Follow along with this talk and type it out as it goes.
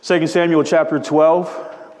2 Samuel chapter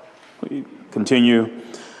 12. We continue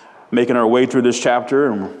making our way through this chapter,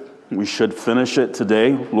 and we should finish it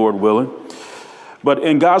today, Lord willing. But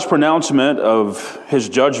in God's pronouncement of his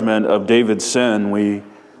judgment of David's sin, we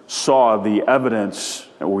saw the evidence,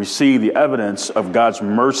 or we see the evidence of God's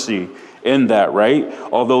mercy in that, right?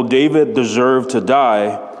 Although David deserved to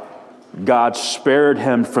die, God spared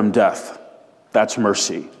him from death. That's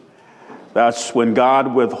mercy. That's when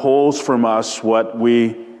God withholds from us what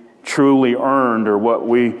we truly earned or what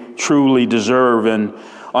we truly deserve. And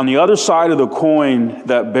on the other side of the coin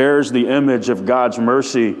that bears the image of God's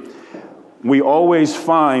mercy, we always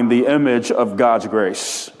find the image of God's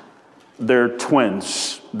grace. They're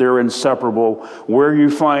twins. They're inseparable. Where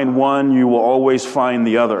you find one, you will always find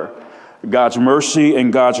the other. God's mercy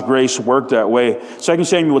and God's grace work that way. 2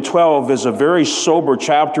 Samuel 12 is a very sober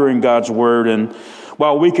chapter in God's word. And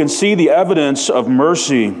while we can see the evidence of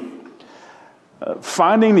mercy,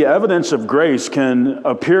 finding the evidence of grace can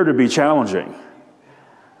appear to be challenging.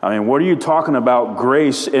 I mean, what are you talking about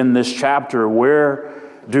grace in this chapter? Where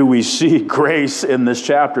do we see grace in this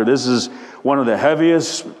chapter? This is one of the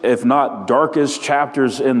heaviest, if not darkest,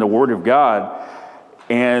 chapters in the Word of God.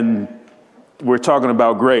 And we're talking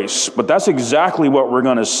about grace. But that's exactly what we're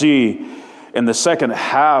going to see in the second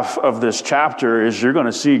half of this chapter, is you're going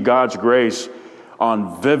to see God's grace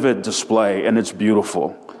on vivid display, and it's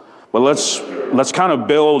beautiful. But let's kind of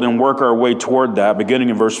build and work our way toward that, beginning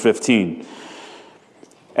in verse 15.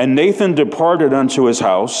 And Nathan departed unto his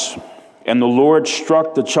house, and the Lord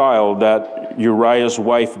struck the child that Uriah's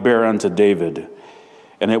wife bare unto David,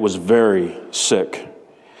 and it was very sick.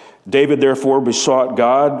 David therefore besought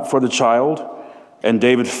God for the child, and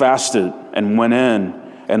David fasted and went in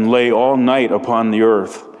and lay all night upon the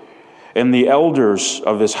earth. And the elders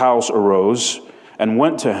of his house arose and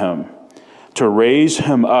went to him to raise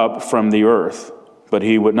him up from the earth, but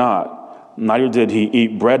he would not, neither did he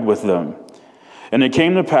eat bread with them. And it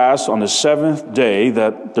came to pass on the seventh day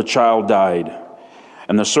that the child died.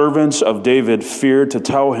 And the servants of David feared to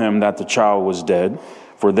tell him that the child was dead,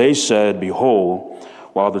 for they said, Behold,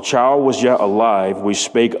 while the child was yet alive, we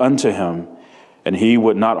spake unto him, and he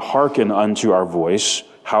would not hearken unto our voice.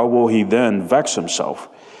 How will he then vex himself,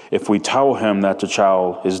 if we tell him that the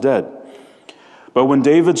child is dead? But when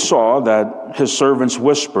David saw that his servants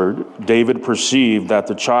whispered, David perceived that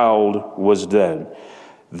the child was dead.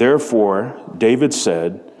 Therefore David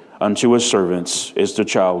said unto his servants, Is the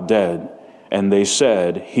child dead? And they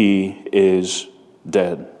said, He is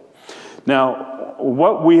dead. Now,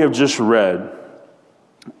 what we have just read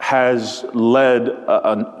has led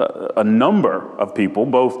a number of people,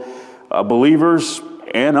 both believers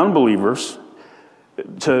and unbelievers,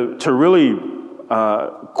 to really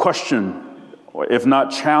question, if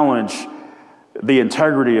not challenge, the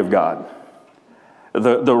integrity of God,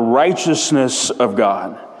 the righteousness of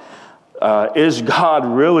God. Is God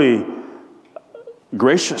really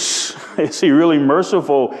gracious? Is he really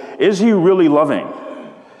merciful? Is he really loving?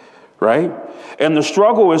 Right? And the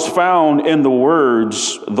struggle is found in the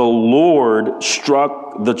words, the Lord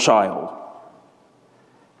struck the child.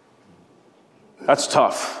 That's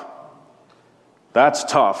tough. That's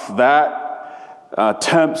tough. That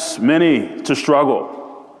tempts many to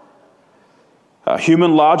struggle.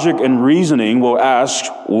 Human logic and reasoning will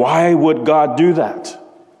ask, why would God do that?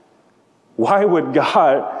 Why would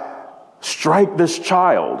God strike this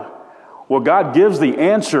child? Well, God gives the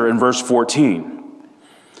answer in verse 14.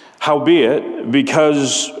 Howbeit,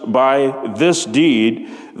 because by this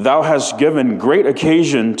deed thou hast given great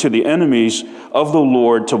occasion to the enemies of the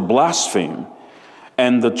Lord to blaspheme,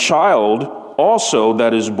 and the child also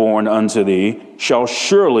that is born unto thee shall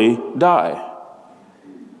surely die.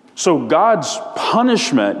 So God's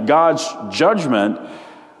punishment, God's judgment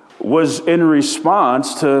was in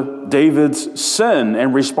response to David's sin,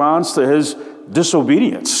 in response to his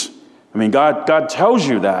disobedience. I mean, God tells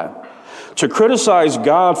you that. To criticize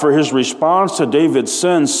God for his response to David's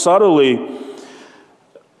sin subtly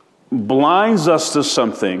blinds us to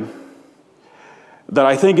something that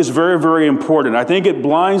I think is very, very important. I think it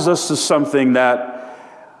blinds us to something that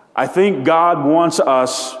I think God wants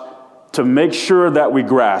us to make sure that we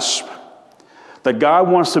grasp. That God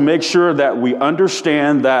wants to make sure that we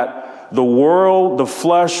understand that the world, the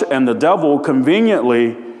flesh, and the devil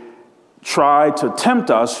conveniently try to tempt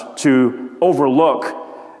us to overlook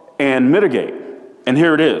and mitigate. And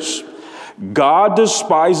here it is. God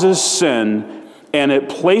despises sin, and it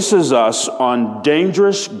places us on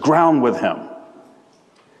dangerous ground with him.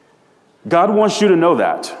 God wants you to know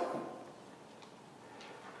that.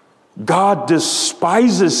 God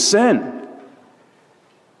despises sin.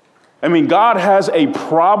 I mean, God has a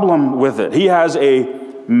problem with it. He has a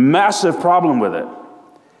massive problem with it.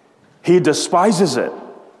 He despises it.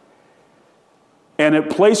 And it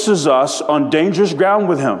places us on dangerous ground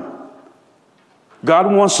with him.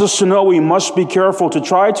 God wants us to know we must be careful. To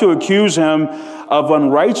try to accuse him of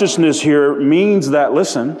unrighteousness here means that,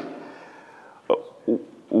 listen,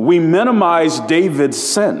 we minimize David's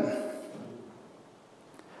sin.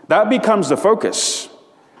 That becomes the focus.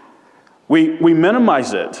 We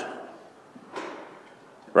minimize it,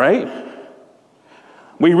 right?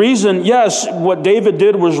 We reason, yes, what David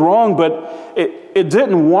did was wrong, but it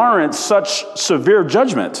didn't warrant such severe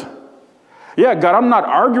judgment. Yeah, God, I'm not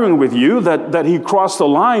arguing with you that he crossed the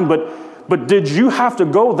line, but did you have to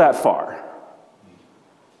go that far?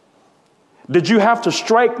 Did you have to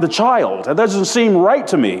strike the child? That doesn't seem right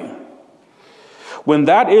to me. When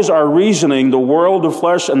that is our reasoning, the world, the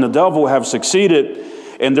flesh, and the devil have succeeded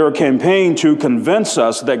in their campaign to convince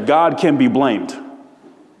us that God can be blamed.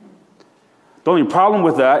 The only problem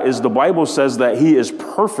with that is the Bible says that he is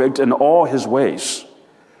perfect in all his ways.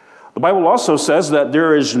 The Bible also says that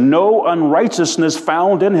there is no unrighteousness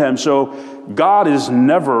found in him, so God is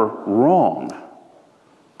never wrong,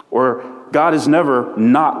 or God is never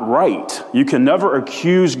not right. You can never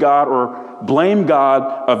accuse God or blame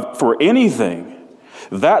God for anything.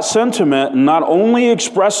 That sentiment not only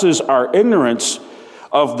expresses our ignorance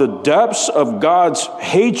of the depths of God's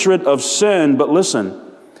hatred of sin, but listen,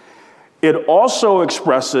 it also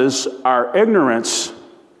expresses our ignorance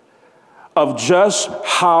of just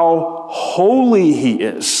how holy he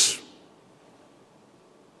is.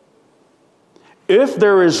 If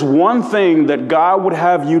there is one thing that God would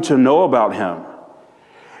have you to know about him,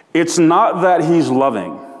 it's not that he's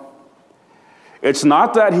loving. It's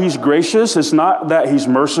not that he's gracious. It's not that he's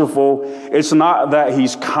merciful. It's not that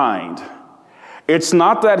he's kind. It's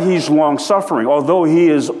not that he's long-suffering, although he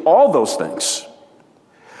is all those things.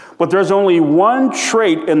 But there's only one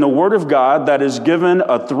trait in the Word of God that is given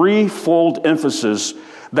a threefold emphasis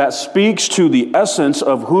that speaks to the essence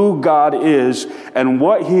of who God is and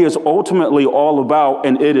what he is ultimately all about,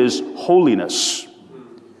 and it is holiness.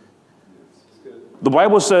 The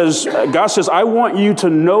Bible says, God says, I want you to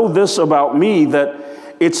know this about me, that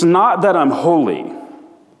it's not that I'm holy.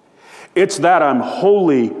 It's that I'm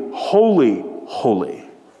holy, holy, holy.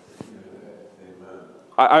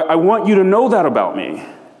 I want you to know that about me.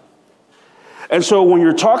 And so when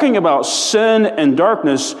you're talking about sin and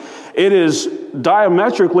darkness, it is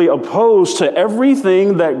diametrically opposed to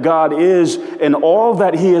everything that God is and all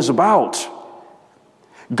that he is about.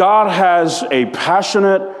 God has a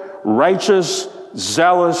passionate, righteous,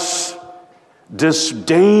 zealous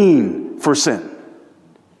disdain for sin.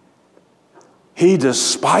 He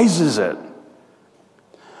despises it.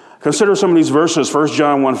 Consider some of these verses. 1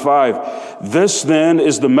 John 1:5. This then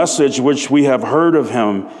is the message which we have heard of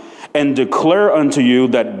him and declare unto you,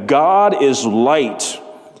 that God is light,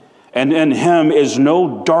 and in him is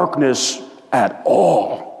no darkness at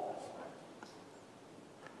all.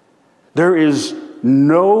 There is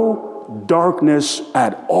no darkness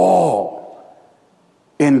at all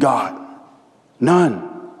in God.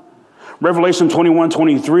 None. Revelation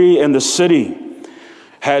 21:23, and the city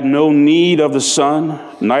had no need of the sun,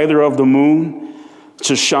 neither of the moon,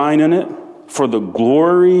 to shine in it, for the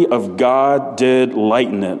glory of God did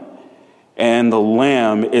lighten it, and the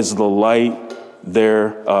Lamb is the light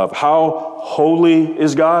thereof. How holy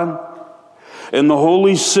is God? In the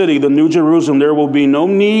holy city, the New Jerusalem, there will be no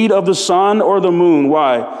need of the sun or the moon.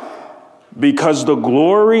 Why? Because the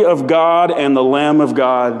glory of God and the Lamb of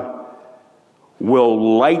God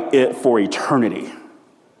will light it for eternity.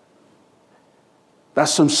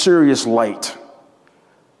 That's some serious light.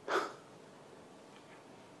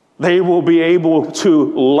 They will be able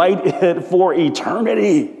to light it for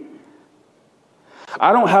eternity.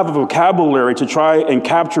 I don't have a vocabulary to try and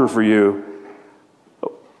capture for you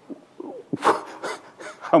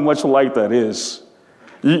how much light that is.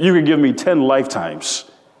 You could give me 10 lifetimes,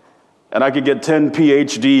 and I could get 10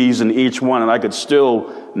 PhDs in each one, and I could still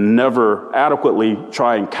never adequately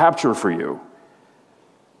try and capture for you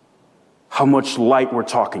how much light we're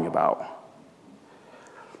talking about.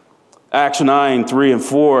 Acts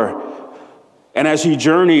 9:3-4. And as he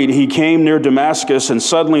journeyed, he came near Damascus, and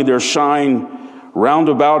suddenly there shined round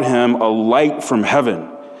about him a light from heaven.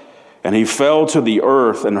 And he fell to the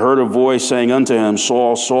earth and heard a voice saying unto him,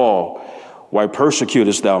 Saul, Saul, why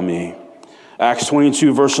persecutest thou me? Acts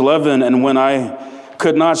 22:11. And when I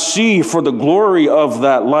could not see for the glory of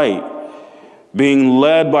that light, being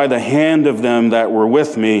led by the hand of them that were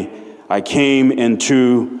with me, I came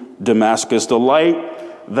into Damascus. The light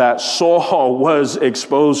that Saul was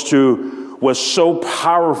exposed to was so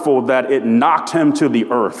powerful that it knocked him to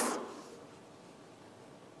the earth.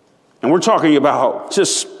 And we're talking about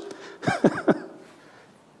just,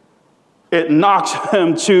 it knocked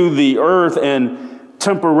him to the earth and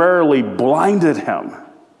temporarily blinded him.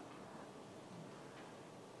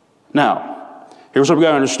 Now, here's what we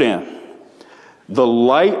got to understand. The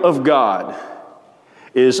light of God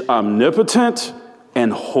is omnipotent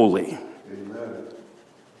and holy. Amen.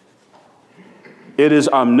 It is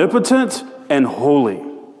omnipotent and holy.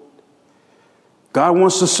 God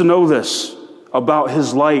wants us to know this about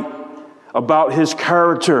his light, about his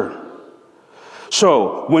character.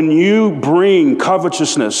 So when you bring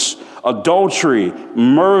covetousness, adultery,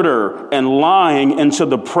 murder, and lying into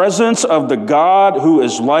the presence of the God who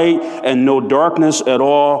is light and no darkness at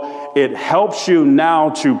all, it helps you now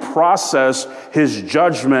to process his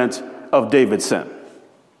judgment of David's sin.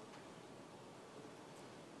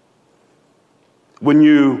 When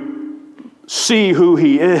you see who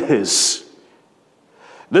he is,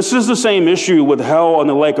 this is the same issue with hell and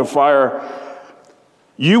the lake of fire.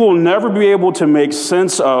 You will never be able to make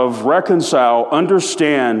sense of, reconcile,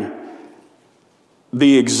 understand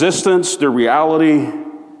the existence, the reality,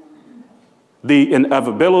 the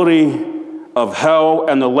inevitability of hell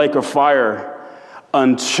and the lake of fire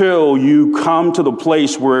until you come to the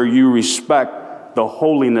place where you respect the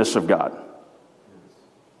holiness of God.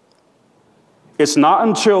 It's not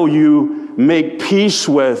until you make peace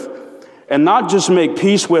with, and not just make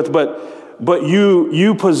peace with, but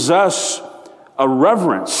you possess a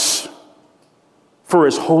reverence for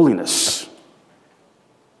his holiness.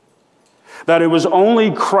 That it was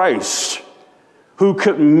only Christ who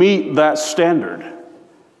could meet that standard.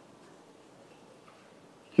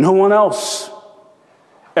 No one else.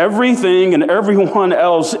 Everything and everyone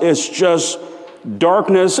else is just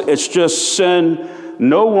darkness, it's just sin.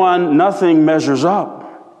 Nothing measures up.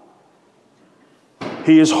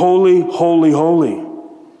 He is holy, holy, holy.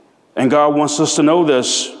 And God wants us to know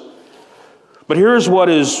this. But here's what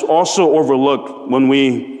is also overlooked when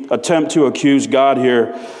we attempt to accuse God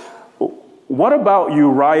here. What about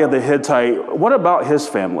Uriah the Hittite? What about his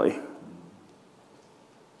family?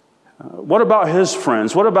 What about his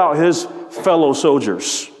friends? What about his fellow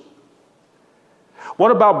soldiers? What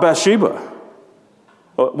about Bathsheba?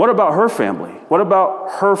 What about her family? What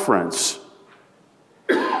about her friends?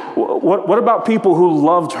 What about people who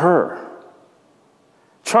loved her?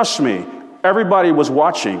 Trust me, everybody was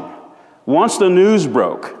watching. Once the news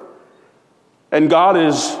broke, and God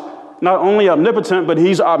is not only omnipotent, but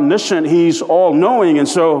he's omniscient, he's all-knowing. And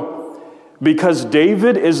so, because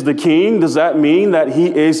David is the king, does that mean that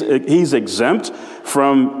he's exempt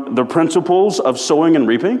from the principles of sowing and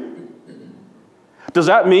reaping? Does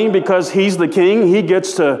that mean because he's the king, he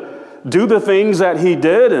gets to do the things that he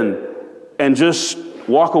did and just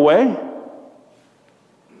walk away?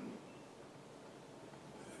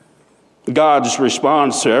 God's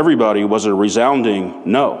response to everybody was a resounding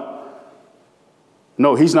no.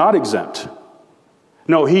 No, he's not exempt.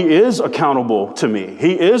 No, he is accountable to me.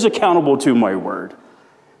 He is accountable to my word.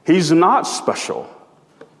 He's not special.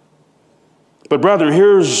 But brethren,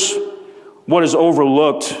 here's what is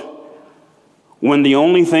overlooked when the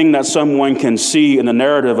only thing that someone can see in the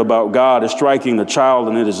narrative about God is striking the child,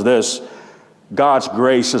 and it is this: God's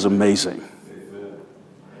grace is amazing.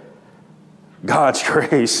 God's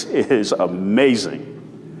grace is amazing.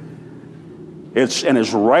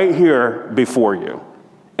 It's right here before you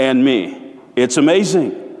and me. It's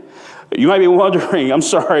amazing. You might be wondering, I'm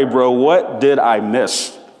sorry, bro, what did I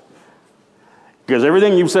miss? Because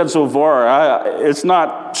everything you've said so far, it's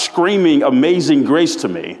not screaming amazing grace to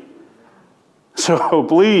me. So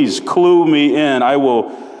please clue me in. I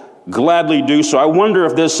will gladly do so. I wonder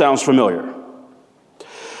if this sounds familiar.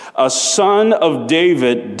 A son of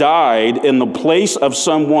David died in the place of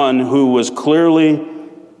someone who was clearly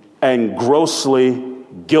and grossly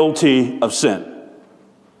guilty of sin.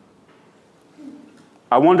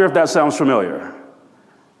 I wonder if that sounds familiar.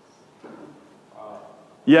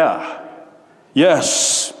 Yeah.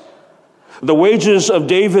 Yes. The wages of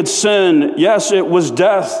David's sin, yes, it was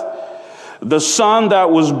death. The son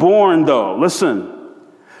that was born, though, listen,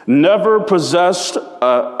 never possessed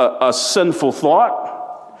a sinful thought,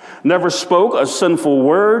 never spoke a sinful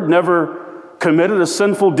word, never committed a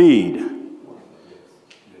sinful deed.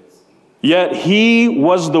 Yet he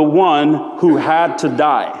was the one who had to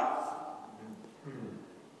die.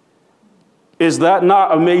 Is that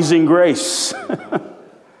not amazing grace?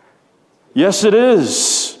 Yes, it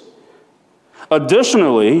is.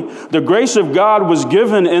 Additionally, the grace of God was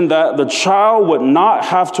given in that the child would not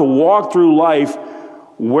have to walk through life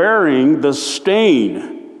wearing the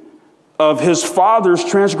stain of his father's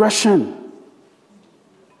transgression.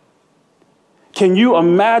 Can you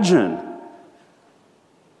imagine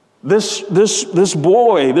This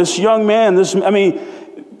boy, this young man,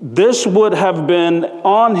 this would have been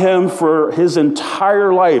on him for his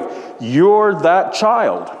entire life. You're that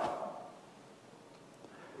child.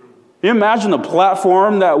 Can you imagine the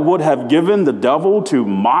platform that would have given the devil to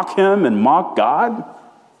mock him and mock God?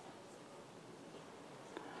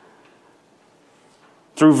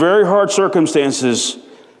 Through very hard circumstances,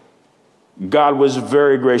 God was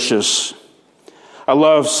very gracious. I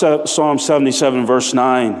love Psalm 77, verse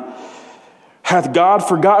 9. Hath God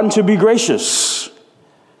forgotten to be gracious?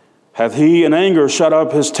 Hath he in anger shut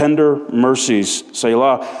up his tender mercies?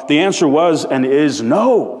 Selah. The answer was and is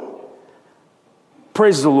no.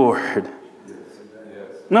 Praise the Lord.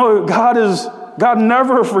 No, God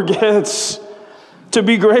never forgets to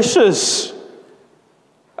be gracious.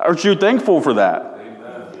 Aren't you thankful for that?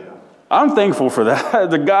 I'm thankful for that.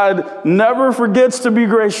 That God never forgets to be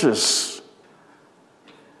gracious.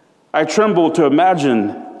 I tremble to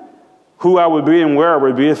imagine who I would be and where I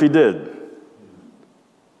would be if he did.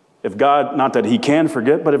 If God, not that he can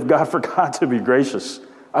forget, but if God forgot to be gracious,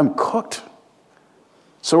 I'm cooked.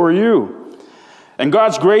 So are you. And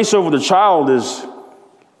God's grace over the child is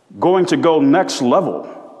going to go next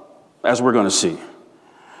level, as we're going to see.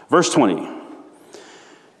 Verse 20.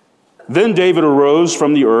 Then David arose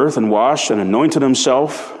from the earth and washed and anointed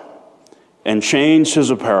himself and changed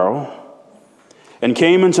his apparel and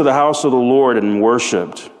came into the house of the Lord and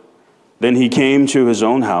worshipped. Then he came to his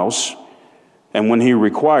own house, and when he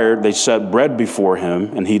required, they set bread before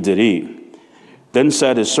him, and he did eat. Then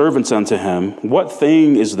said his servants unto him, What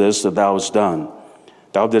thing is this that thou hast done?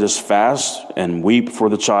 Thou didst fast and weep for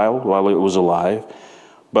the child while it was alive.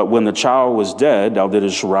 But when the child was dead, thou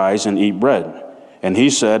didst rise and eat bread. And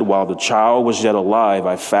he said, While the child was yet alive,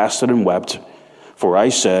 I fasted and wept. For I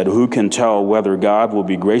said, Who can tell whether God will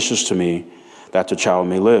be gracious to me, that the child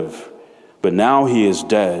may live? But now he is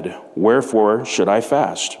dead. Wherefore should I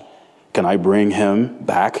fast? Can I bring him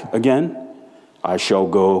back again? I shall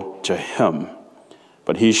go to him,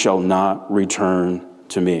 but he shall not return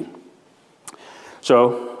to me.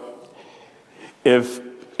 So, if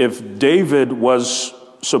David was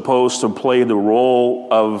supposed to play the role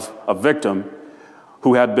of a victim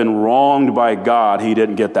who had been wronged by God, he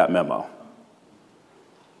didn't get that memo.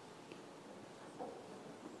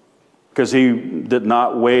 Because he did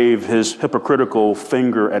not wave his hypocritical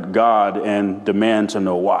finger at God and demand to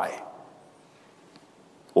know why.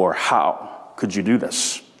 Or how could you do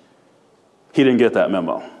this? He didn't get that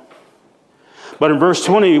memo. But in verse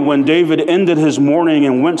 20, when David ended his mourning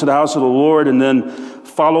and went to the house of the Lord and then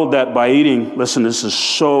followed that by eating, listen, this is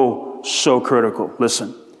so critical.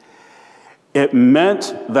 Listen. It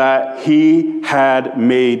meant that he had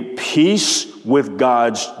made peace with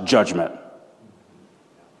God's judgment.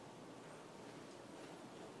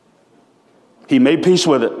 He made peace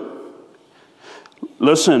with it.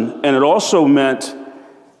 Listen, and it also meant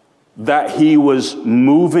that he was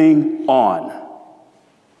moving on.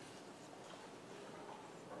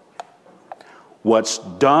 What's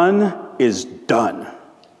done is done.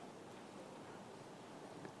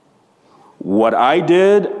 What I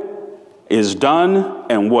did is done,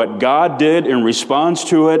 and what God did in response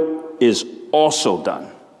to it is also done.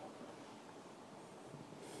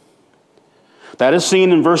 That is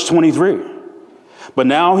seen in verse 23. But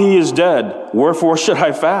now he is dead. Wherefore should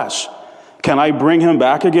I fast? Can I bring him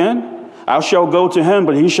back again? I shall go to him,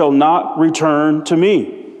 but he shall not return to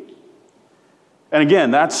me. And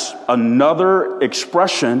again, that's another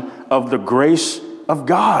expression of the grace of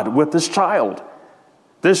God with this child.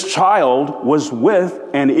 This child was with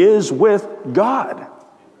and is with God.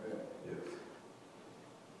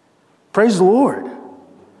 Praise the Lord.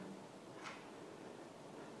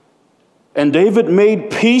 And David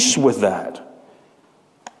made peace with that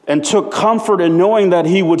and took comfort in knowing that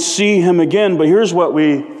he would see him again. But here's what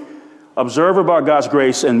we observe about God's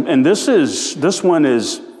grace, and this is a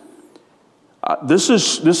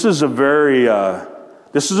very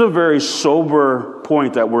sober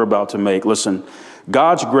point that we're about to make. Listen,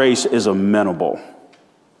 God's grace is amenable.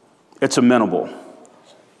 It's amenable.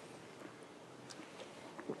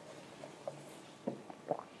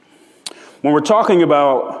 When we're talking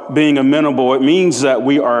about being amenable, it means that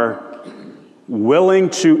we are willing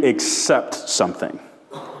to accept something.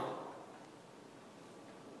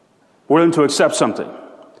 Willing to accept something.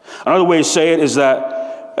 Another way to say it is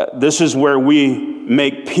that this is where we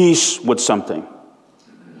make peace with something.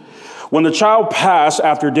 When the child passed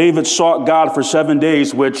after David sought God for 7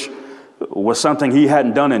 days, which was something he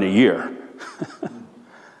hadn't done in a year,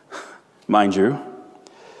 mind you,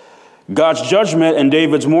 God's judgment and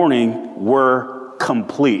David's mourning were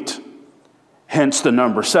complete. Hence the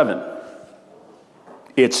number 7.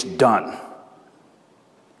 It's done.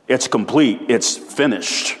 It's complete. It's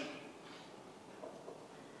finished.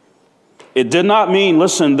 It did not mean,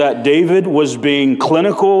 listen, that David was being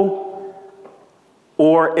clinical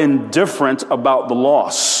or indifferent about the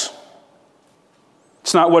loss.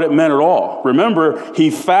 It's not what it meant at all. Remember, he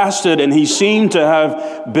fasted and he seemed to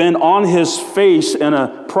have been on his face in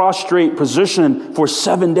a prostrate position for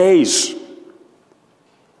 7 days.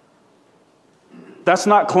 That's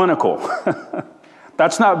not clinical.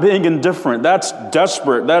 That's not being indifferent. That's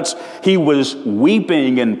desperate. He was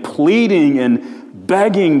weeping and pleading and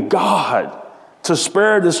begging God to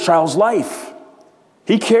spare this child's life.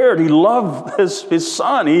 He cared. He loved his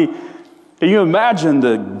son. Can you imagine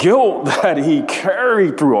the guilt that he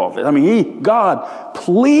carried through all of it? I mean, God,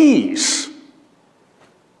 please.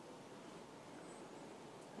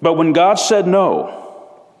 But when God said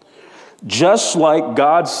no, just like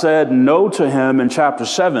God said no to him in chapter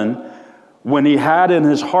 7, when he had in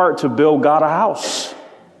his heart to build God a house,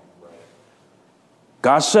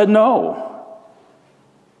 God said no.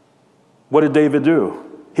 What did David do?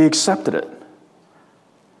 He accepted it.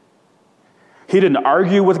 He didn't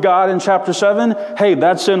argue with God in chapter 7. Hey,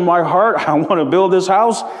 that's in my heart. I want to build this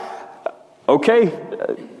house. Okay,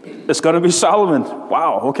 it's going to be Solomon.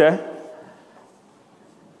 Wow, okay.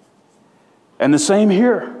 And the same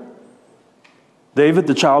here. David,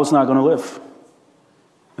 the child is not going to live.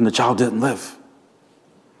 And the child didn't live.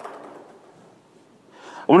 I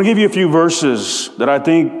want to give you a few verses that I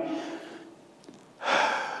think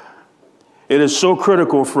it is so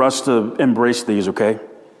critical for us to embrace these, okay?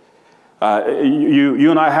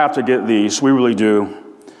 You and I have to get these. We really do.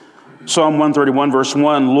 Psalm 131, verse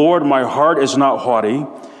 1, Lord, my heart is not haughty,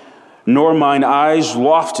 nor mine eyes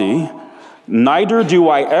lofty, neither do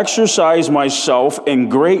I exercise myself in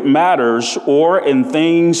great matters or in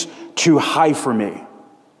things too high for me.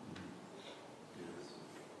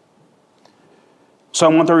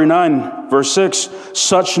 Psalm 139, verse 6,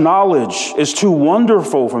 such knowledge is too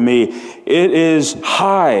wonderful for me. It is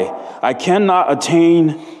high. I cannot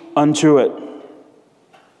attain unto it.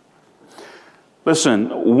 Listen,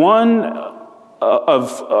 one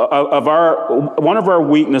of our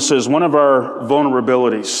weaknesses, one of our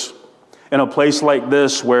vulnerabilities in a place like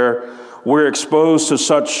this where we're exposed to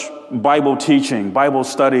such Bible teaching, Bible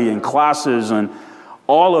study and classes and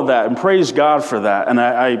all of that, and praise God for that. And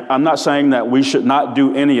I'm not saying that we should not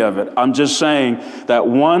do any of it. I'm just saying that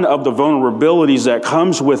one of the vulnerabilities that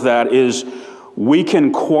comes with that is we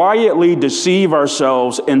can quietly deceive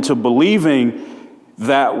ourselves into believing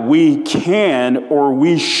that we can or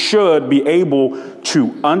we should be able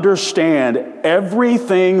to understand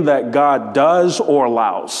everything that God does or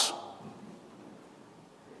allows.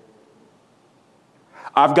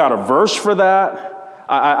 I've got a verse for that.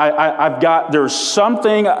 There's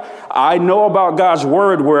something I know about God's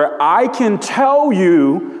word where I can tell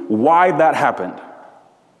you why that happened.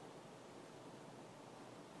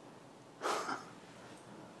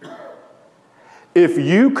 If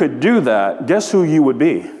you could do that, guess who you would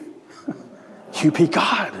be? You'd be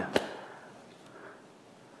God.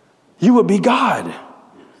 You would be God.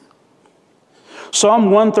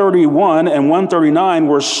 Psalm 131 and 139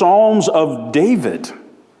 were Psalms of David.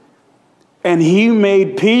 And he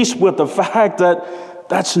made peace with the fact that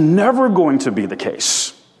that's never going to be the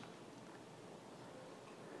case.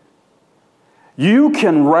 You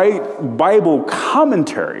can write Bible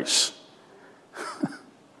commentaries,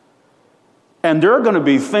 and there are going to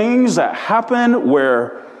be things that happen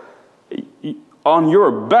where on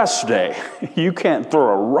your best day, you can't throw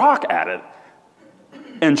a rock at it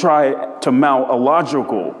and try to mount a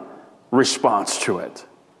logical response to it.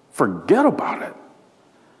 Forget about it.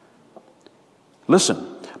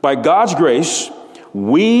 Listen, by God's grace,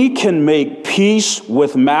 we can make peace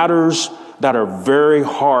with matters that are very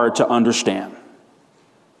hard to understand.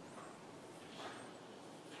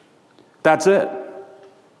 That's it.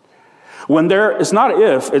 It's not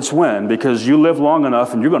if, it's when, because you live long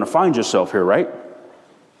enough and you're going to find yourself here, right?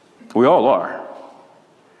 We all are.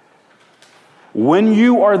 When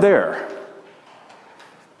you are there,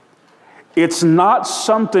 it's not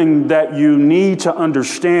something that you need to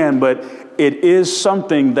understand, but it is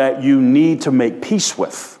something that you need to make peace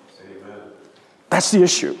with. Amen. That's the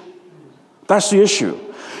issue. That's the issue.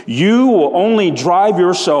 You will only drive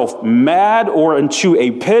yourself mad or into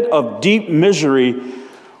a pit of deep misery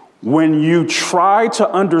when you try to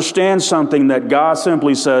understand something that God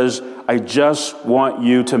simply says, I just want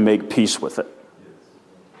you to make peace with it.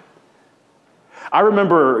 I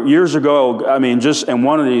remember years ago, just in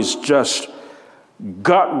one of these just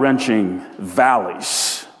gut-wrenching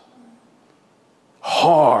valleys,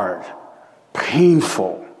 hard,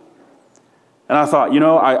 painful. And I thought,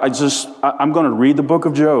 I'm going to read the book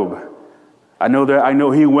of Job. I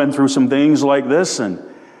know he went through some things like this,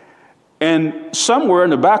 and somewhere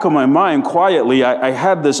in the back of my mind, quietly, I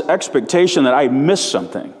had this expectation that I missed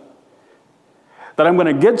something. That I'm going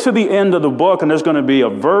to get to the end of the book and there's going to be a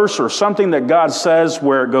verse or something that God says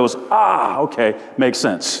where it goes, okay, makes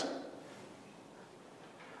sense.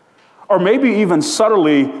 Or maybe even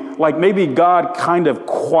subtly, like maybe God kind of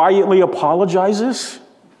quietly apologizes.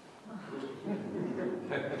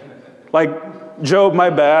 Like, Job, my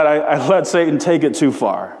bad, I let Satan take it too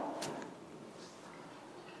far.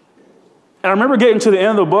 And I remember getting to the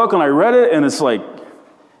end of the book and I read it and it's like,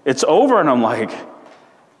 it's over and I'm like,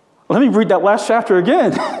 let me read that last chapter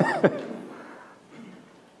again.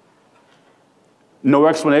 No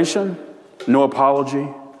explanation, no apology.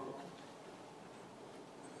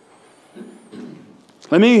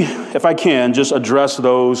 Let me, if I can, just address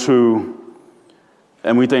those who,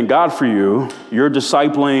 and we thank God for you, you're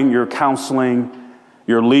discipling, you're counseling,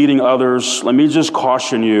 you're leading others. Let me just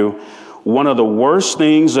caution you. One of the worst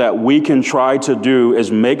things that we can try to do is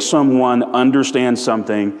make someone understand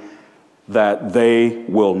something that they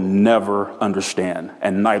will never understand,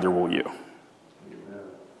 and neither will you.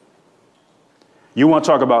 You want to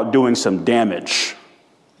talk about doing some damage.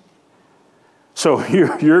 So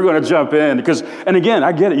you're going to jump in because, and again,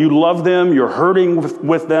 I get it. You love them. You're hurting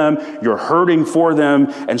with them. You're hurting for them.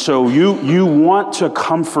 And so you want to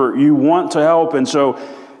comfort. You want to help. And so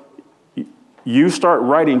you start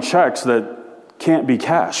writing checks that can't be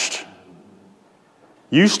cashed.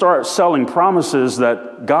 You start selling promises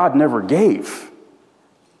that God never gave.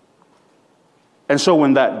 And so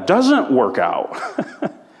when that doesn't work out,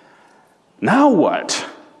 now what?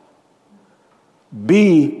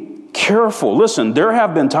 Be careful. Listen, there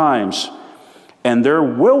have been times, and there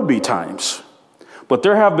will be times, but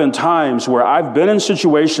there have been times where I've been in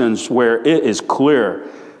situations where it is clear,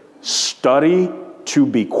 study to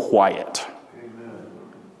be quiet. Amen.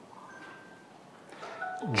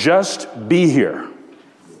 Just be here.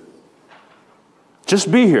 Just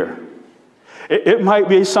be here. It might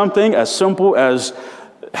be something as simple as,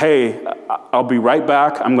 hey, I'll be right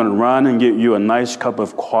back. I'm going to run and get you a nice cup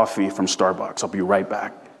of coffee from Starbucks. I'll be right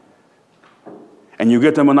back. And you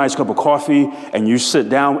get them a nice cup of coffee and you sit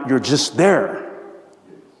down. You're just there.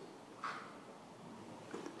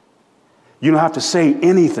 You don't have to say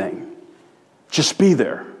anything. Just be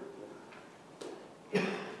there.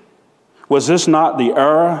 Was this not the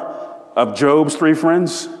era of Job's three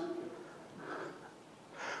friends?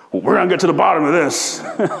 We're going to get to the bottom of this.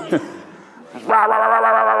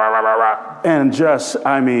 And just,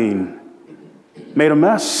 made a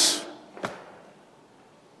mess.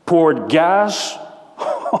 Poured gas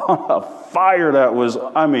on a fire that was,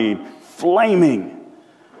 flaming.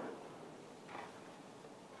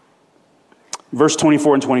 Verse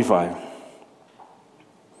 24 and 25.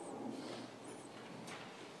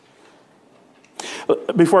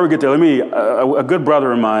 Before we get there, a good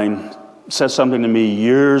brother of mine said something to me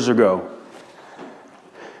years ago.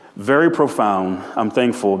 Very profound. I'm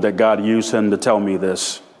thankful that God used him to tell me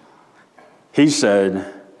this. He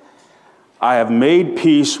said, I have made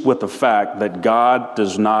peace with the fact that God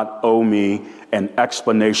does not owe me an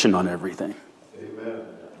explanation on everything. Amen.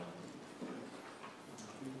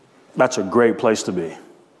 That's a great place to be.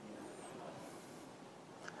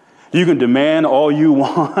 You can demand all you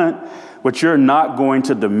want, but you're not going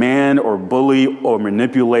to demand or bully or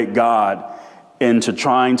manipulate God into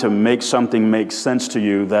trying to make something make sense to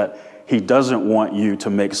you that he doesn't want you to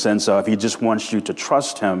make sense of. He just wants you to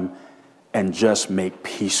trust him and just make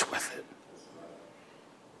peace with it.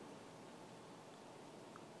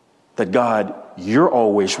 That God, you're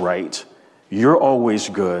always right. You're always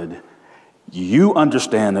good. You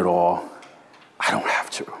understand it all. I don't have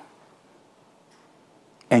to.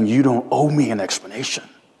 And you don't owe me an explanation.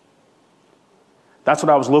 That's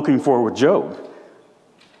what I was looking for with Job.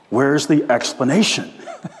 Where's the explanation?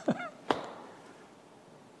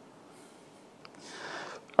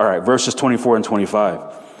 All right, verses 24 and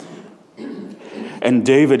 25. And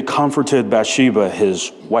David comforted Bathsheba,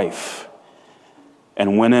 his wife,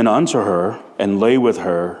 and went in unto her and lay with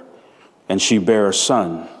her, and she bare a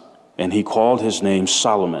son, and he called his name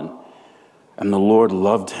Solomon. And the Lord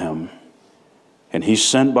loved him. And he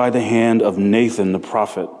sent by the hand of Nathan the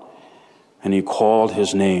prophet, and he called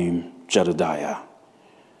his name Jedediah,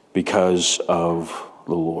 because of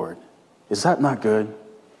the Lord. Is that not good?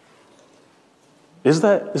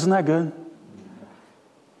 Isn't that good?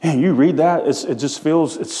 And you read that, it just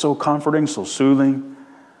feels, it's so comforting, so soothing.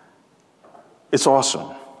 It's awesome.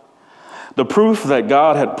 The proof that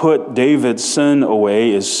God had put David's sin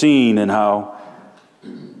away is seen in how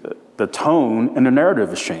the tone and the narrative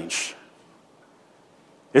has changed.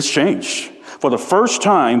 It's changed. For the first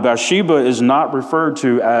time, Bathsheba is not referred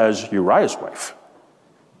to as Uriah's wife.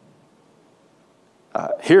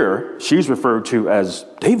 Here, she's referred to as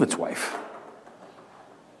David's wife.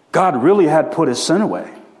 God really had put his sin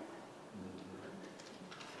away.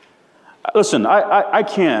 Listen, I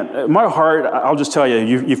can't. My heart, I'll just tell you,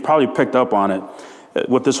 you've probably picked up on it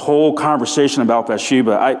with this whole conversation about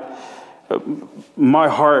Bathsheba. My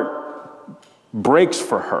heart breaks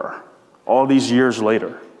for her all these years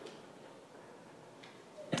later.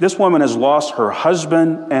 This woman has lost her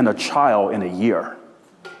husband and a child in a year.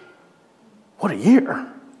 What a year.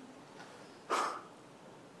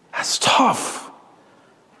 That's tough.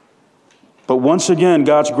 But once again,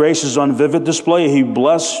 God's grace is on vivid display. He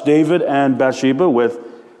blessed David and Bathsheba with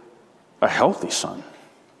a healthy son.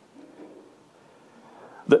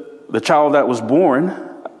 The child that was born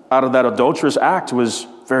out of that adulterous act was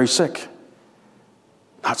very sick.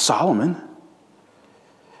 Not Solomon.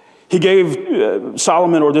 He gave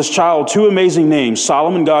Solomon, or this child, two amazing names.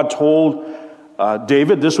 Solomon, God told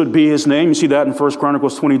David this would be his name. You see that in 1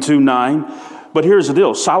 Chronicles 22:9. But here's the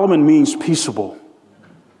deal. Solomon means peaceable.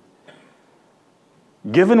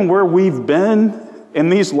 Given where we've been in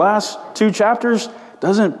these last two chapters,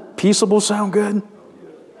 doesn't peaceable sound good?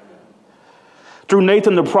 Through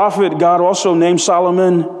Nathan the prophet, God also named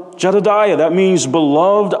Solomon Jedediah. That means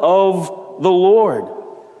beloved of the Lord.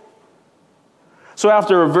 So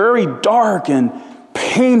after a very dark and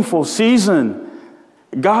painful season,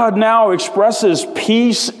 God now expresses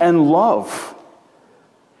peace and love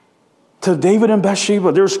to David and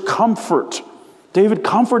Bathsheba. There's comfort. David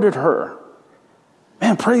comforted her.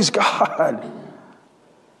 Man, praise God.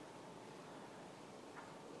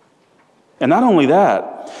 And not only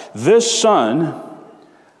that, this son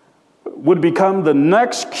would become the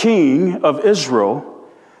next king of Israel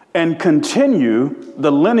and continue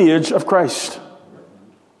the lineage of Christ.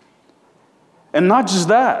 And not just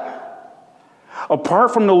that.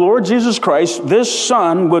 Apart from the Lord Jesus Christ, this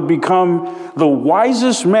son would become the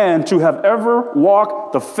wisest man to have ever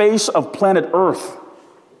walked the face of planet Earth.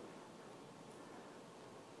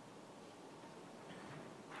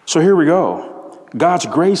 So here we go. God's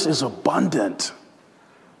grace is abundant.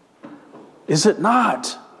 Is it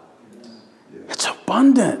not? It's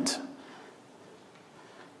abundant.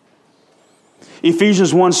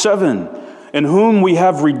 Ephesians 1:7, in whom we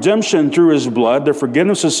have redemption through his blood, the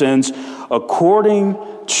forgiveness of sins, according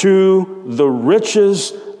to the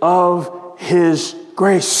riches of his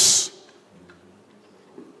grace.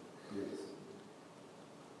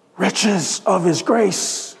 Riches of his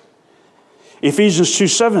grace. Ephesians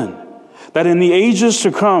 2:7, that in the ages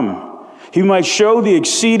to come, he might show the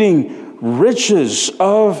exceeding riches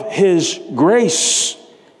of his grace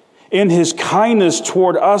in his kindness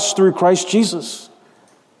toward us through Christ Jesus.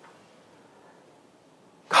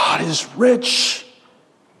 God is rich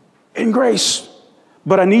in grace.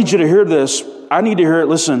 But I need you to hear this. I need to hear it.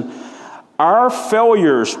 Listen, our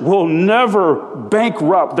failures will never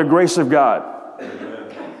bankrupt the grace of God.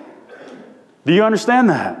 Do you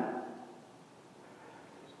understand that?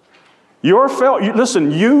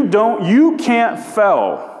 Listen, you can't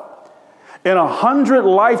fail in 100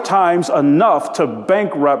 lifetimes enough to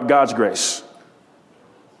bankrupt God's grace.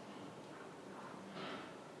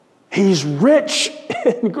 He's rich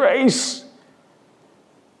in grace.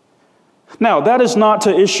 Now, that is not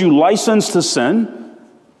to issue license to sin.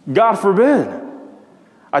 God forbid.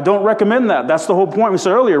 I don't recommend that. That's the whole point we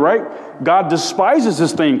said earlier, right? God despises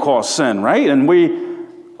this thing called sin, right? And we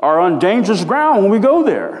are on dangerous ground when we go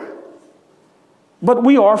there. But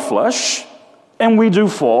we are flesh, and we do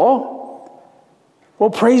fall.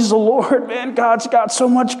 Well, praise the Lord, man. God's got so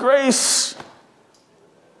much grace.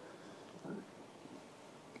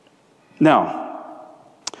 Now,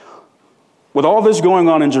 with all this going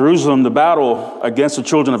on in Jerusalem, the battle against the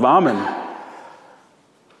children of Ammon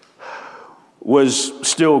was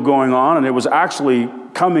still going on, and it was actually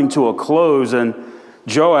coming to a close. And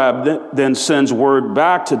Joab then sends word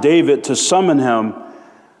back to David to summon him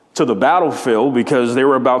to the battlefield because they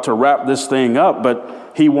were about to wrap this thing up.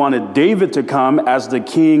 But he wanted David to come as the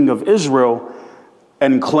king of Israel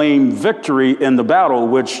and claim victory in the battle,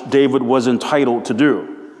 which David was entitled to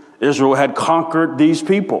do. Israel had conquered these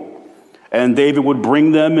people, and David would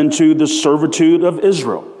bring them into the servitude of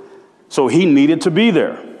Israel. So he needed to be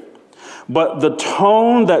there. But the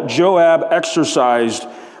tone that Joab exercised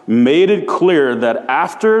made it clear that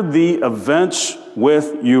after the events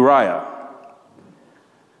with Uriah,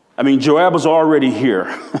 Joab was already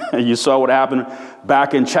here. You saw what happened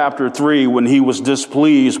back in chapter 3 when he was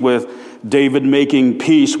displeased with David making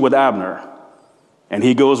peace with Abner. and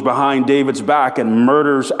he goes behind David's back and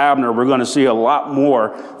murders Abner. We're going to see a lot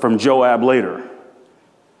more from Joab later.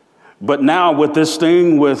 But now with this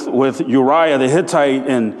thing with Uriah the Hittite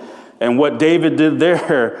and what David did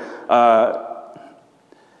there,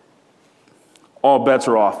 all bets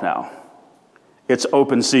are off now. It's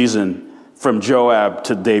open season from Joab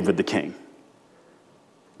to David the king.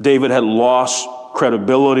 David had lost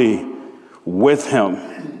credibility with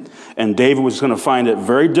him, and David was going to find it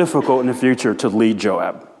very difficult in the future to lead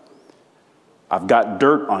Joab. I've got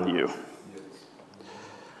dirt on you.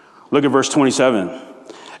 Look at verse 27.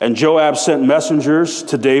 And Joab sent messengers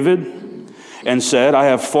to David and said, I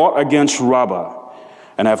have fought against Rabbah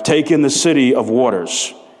and have taken the city of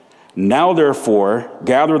waters. Now, therefore,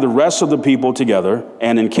 gather the rest of the people together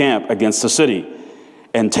and encamp against the city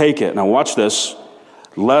and take it. Now, watch this.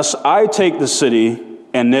 Lest I take the city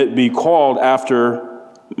and it be called after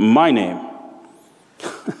my name.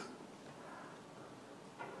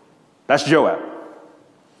 That's Joab.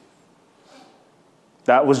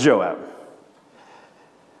 That was Joab.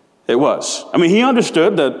 It was. I mean, he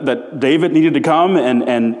understood that David needed to come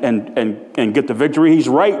and get the victory. He's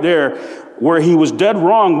right there. Where he was dead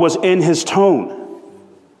wrong was in his tone.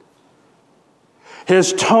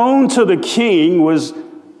 His tone to the king was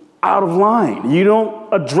out of line. You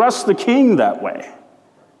don't address the king that way.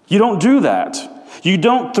 You don't do that. You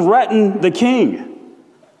don't threaten the king.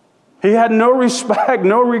 He had no respect,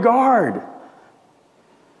 no regard.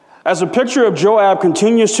 As the picture of Joab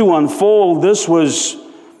continues to unfold, this was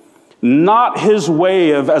not his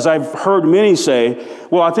way of, as I've heard many say,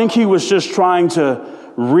 well, I think he was just trying to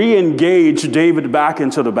re-engage David back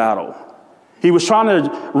into the battle. He was trying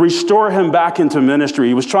to restore him back into ministry.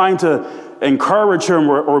 He was trying to encourage him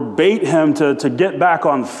or bait him to get back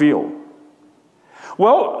on the field.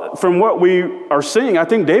 Well, from what we are seeing, I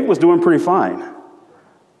think David was doing pretty fine.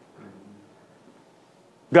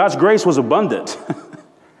 God's grace was abundant.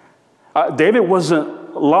 David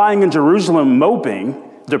wasn't lying in Jerusalem moping,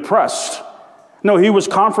 depressed. No, he was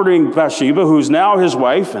comforting Bathsheba, who's now his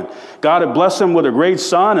wife, and God had blessed him with a great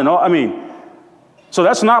son and all. I mean, so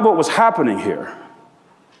that's not what was happening here.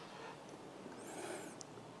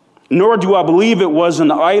 Nor do I believe it was an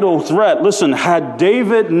idle threat. Listen, had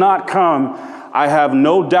David not come, I have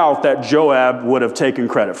no doubt that Joab would have taken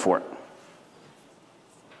credit for it.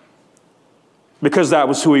 Because that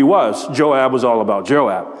was who he was. Joab was all about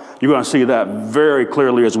Joab. You're going to see that very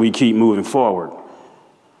clearly as we keep moving forward.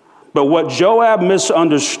 But what Joab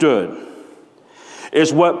misunderstood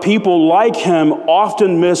is what people like him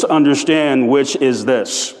often misunderstand, which is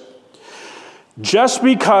this. Just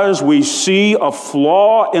because we see a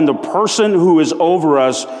flaw in the person who is over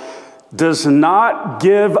us does not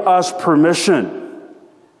give us permission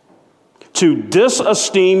to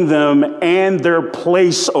disesteem them and their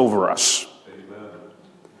place over us. Amen.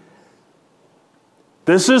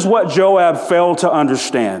 This is what Joab failed to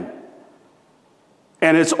understand.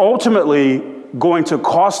 And it's ultimately going to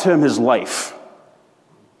cost him his life.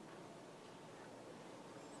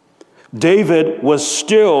 David was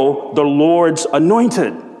still the Lord's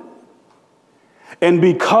anointed. And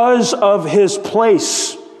because of his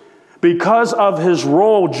place, because of his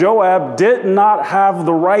role, Joab did not have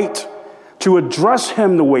the right to address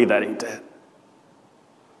him the way that he did.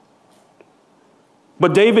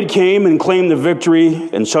 But David came and claimed the victory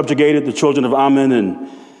and subjugated the children of Ammon, and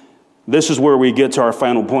this is where we get to our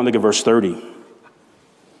final point. Look at verse 30.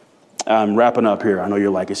 I'm wrapping up here. I know you're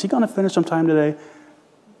like, is he going to finish sometime today?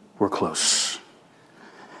 We're close.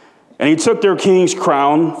 And he took their king's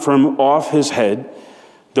crown from off his head,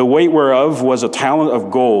 the weight whereof was a talent of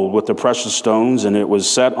gold with the precious stones, and it was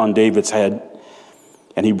set on David's head.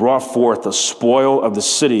 And he brought forth the spoil of the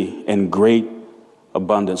city in great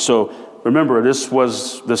abundance. So remember, this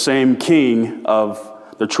was the same king of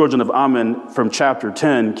the children of Ammon from chapter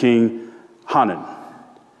 10, King Hanan,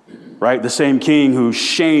 right? The same king who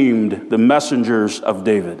shamed the messengers of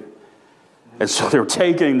David. And so they're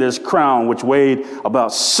taking this crown, which weighed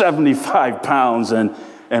about 75 pounds,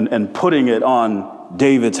 and putting it on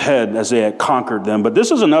David's head as they had conquered them. But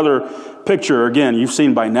this is another picture, again, you've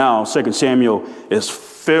seen by now, 2 Samuel is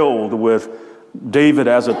filled with David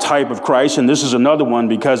as a type of Christ. And this is another one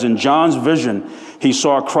because in John's vision, he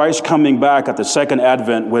saw Christ coming back at the second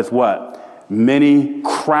advent with what? Many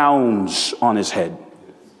crowns on his head.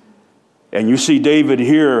 And you see David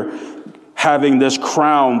here having this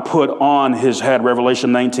crown put on his head.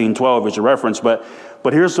 Revelation 19:12 is a reference. But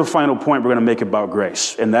here's the final point we're going to make about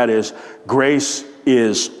grace. And that is, grace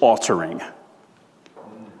is altering.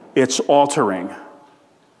 It's altering.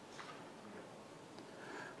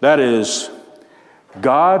 That is,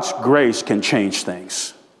 God's grace can change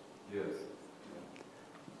things. Yes.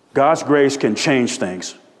 God's grace can change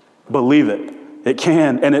things. Believe it. It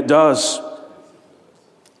can, and it does.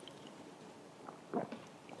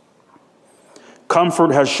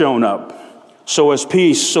 Comfort has shown up. So is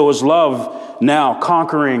peace. So is love now,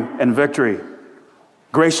 conquering and victory.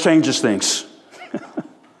 Grace changes things.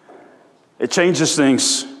 It changes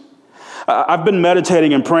things. I've been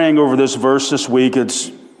meditating and praying over this verse this week.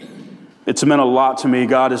 It's meant a lot to me.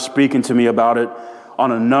 God is speaking to me about it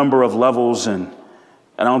on a number of levels, and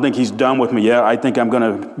I don't think he's done with me yet. I think I'm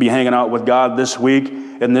going to be hanging out with God this week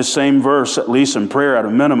in this same verse, at least in prayer at a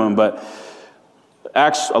minimum. But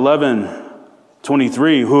Acts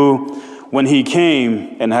 11:23, who, when he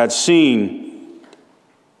came and had seen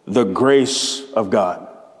the grace of God,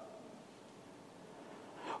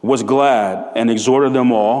 was glad and exhorted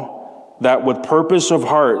them all that with purpose of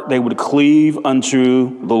heart they would cleave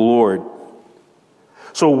unto the Lord.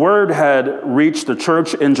 So word had reached the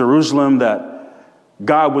church in Jerusalem that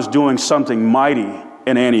God was doing something mighty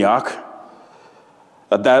in Antioch,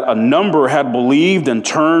 that a number had believed and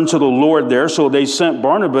turned to the Lord there, so they sent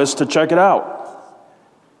Barnabas to check it out.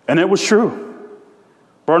 And it was true.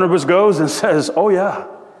 Barnabas goes and says, oh yeah,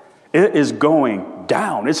 it is going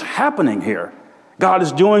down. It's happening here. God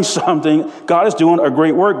is doing something. God is doing a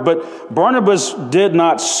great work. But Barnabas did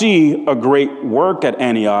not see a great work at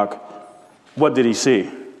Antioch. What did he see?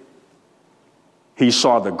 He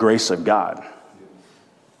saw the grace of God.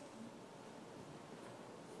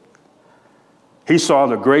 He saw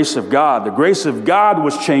the grace of God. The grace of God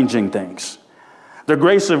was changing things. The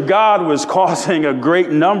grace of God was causing a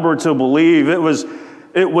great number to believe. It was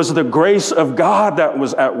the grace of God that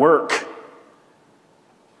was at work.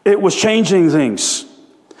 It was changing things.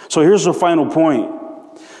 So here's the final point.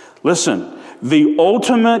 Listen, the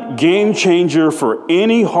ultimate game changer for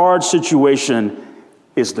any hard situation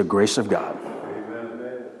is the grace of God.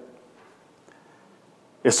 Amen.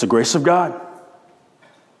 It's the grace of God.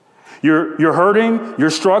 You're hurting, you're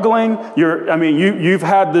struggling, you've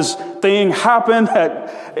had this thing happen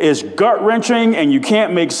that is gut-wrenching and you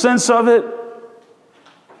can't make sense of it.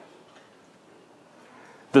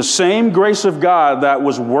 The same grace of God that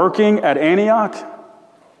was working at Antioch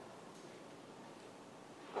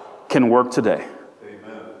can work today.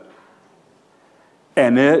 Amen.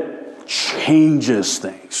 And it changes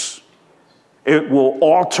things. It will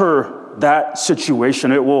alter that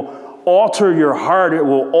situation. It will alter your heart. It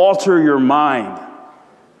will alter your mind.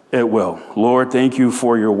 It will. Lord, thank you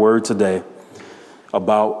for your word today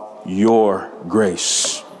about your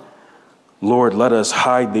grace. Lord, let us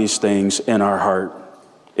hide these things in our heart.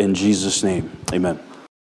 In Jesus' name, amen.